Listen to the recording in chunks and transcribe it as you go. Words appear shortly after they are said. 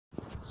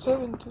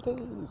So in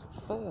today's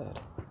third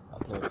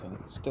upload thing,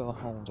 still a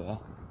holder.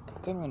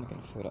 Don't know when I'm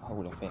going to fill that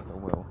hole, I think I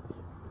will.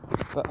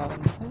 But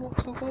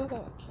what's the work?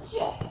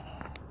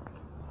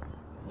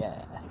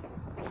 Yeah.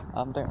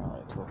 Don't know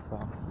what to talk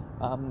about.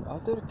 I'll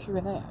do the Q&A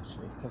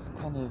actually, because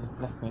Kenny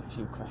left me a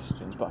few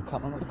questions, but I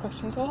can't remember what the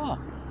questions are.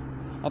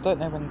 I don't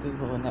know when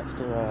Diva will next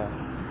do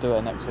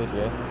her next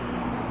video.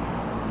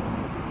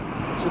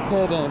 She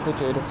appeared in a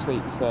video this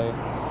week, so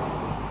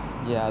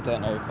yeah, I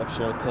don't know if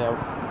she'll appear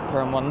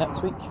in one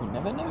next week. You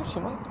never know, she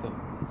might do,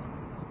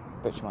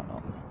 but she might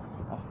not.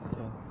 That's the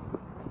thing.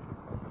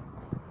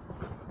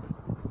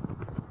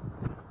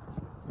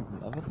 You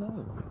never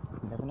know.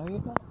 You never know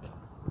your luck.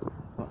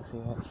 I might see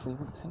her 3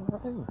 weeks in a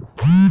row.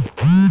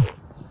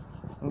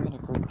 I'm in a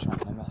group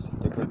chat and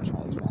the group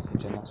chat is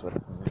messaging. That's what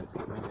it really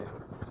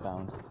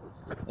sounds.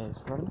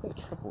 Is we're in a bit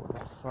of trouble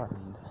with a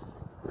friend.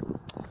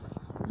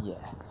 Yeah,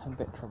 I'm in a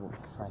bit of trouble with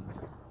a friend. I'm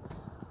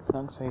not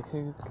going to say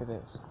who because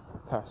it's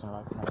personal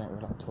life and I don't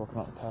really like talking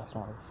about the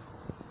personal life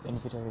in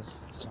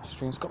videos /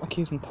 streams. Got my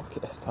keys in my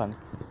pocket this time.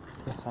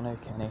 Yes, I know,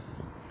 Kenny.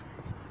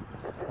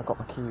 I got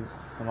my keys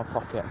in my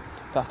pocket.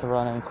 Don't have to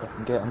run home quick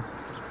and get them.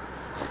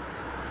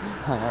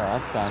 I know,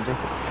 that's handy.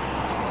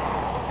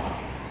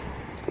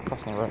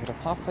 Crossing the road. I'm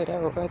halfway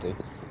there already.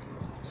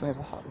 So means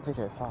the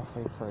video is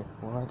halfway through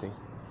already.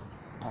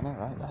 I know,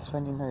 right? That's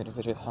when you know the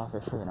video is halfway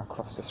through and I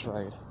cross this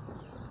road.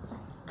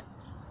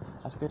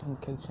 That's a good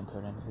indication to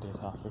when the video is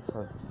halfway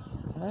through.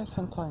 I know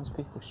sometimes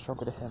people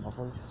struggle to hear my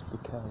voice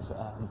because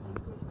of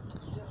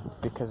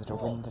the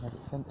wind and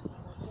everything.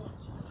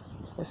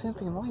 It's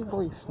simply my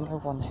voice no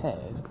one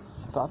hears,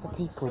 but other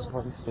people's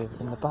voices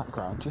in the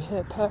background you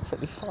hear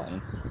perfectly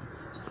fine.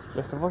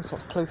 It's the voice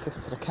what's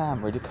closest to the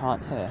camera you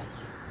can't hear.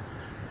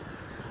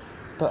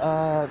 But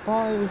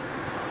by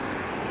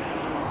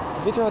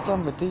the video I've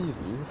done with Diva,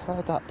 you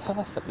heard that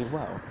perfectly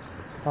well.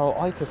 Well,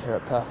 I could hear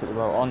it perfectly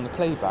well on the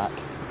playback.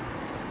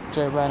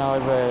 When I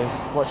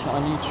was watching it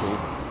on YouTube,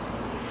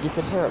 you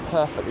could hear it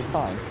perfectly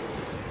fine.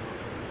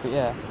 But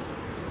yeah,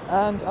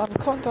 and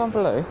comment down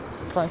below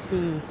if I see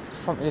if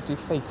you want me to do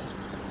face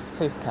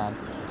cam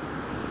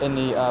in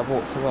the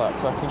walk to work,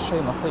 so I can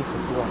show my face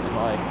if you want in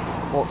my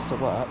walks to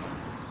work.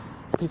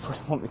 People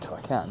don't want me to,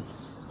 I can.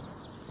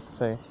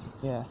 So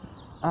yeah,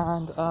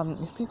 and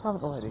if people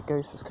haven't already,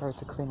 go subscribe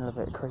to Queen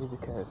Elevate Crazy,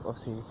 because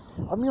obviously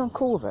I'm on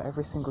call with her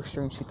every single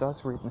stream she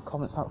does, reading the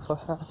comments out for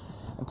her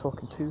and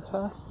talking to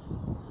her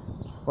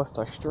whilst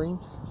I stream,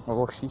 or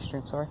whilst she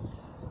streams, sorry.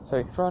 So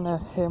if you want to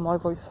hear my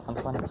voice on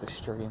Sonics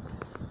stream,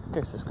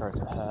 go subscribe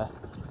to her.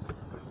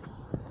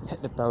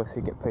 Hit the bell so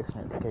you get post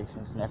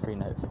notifications and every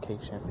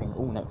notification thing,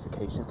 all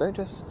notifications. Don't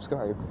just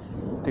subscribe,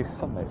 do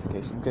some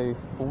notifications, go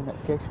all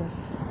notifications.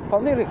 But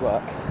I'm nearly at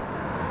work.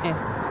 Yeah,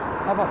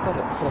 how about does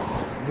it for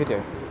this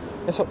video?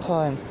 It's what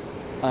time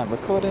I am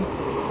recording.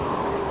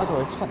 As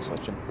always, thanks for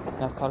watching.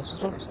 And as Carlos was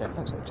going to say,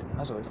 thanks for watching.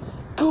 As always,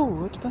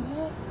 goodbye.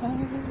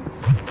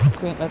 As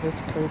Queen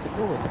Elevate Crazy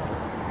always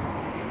says,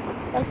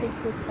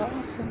 everything is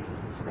awesome.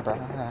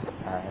 Bye.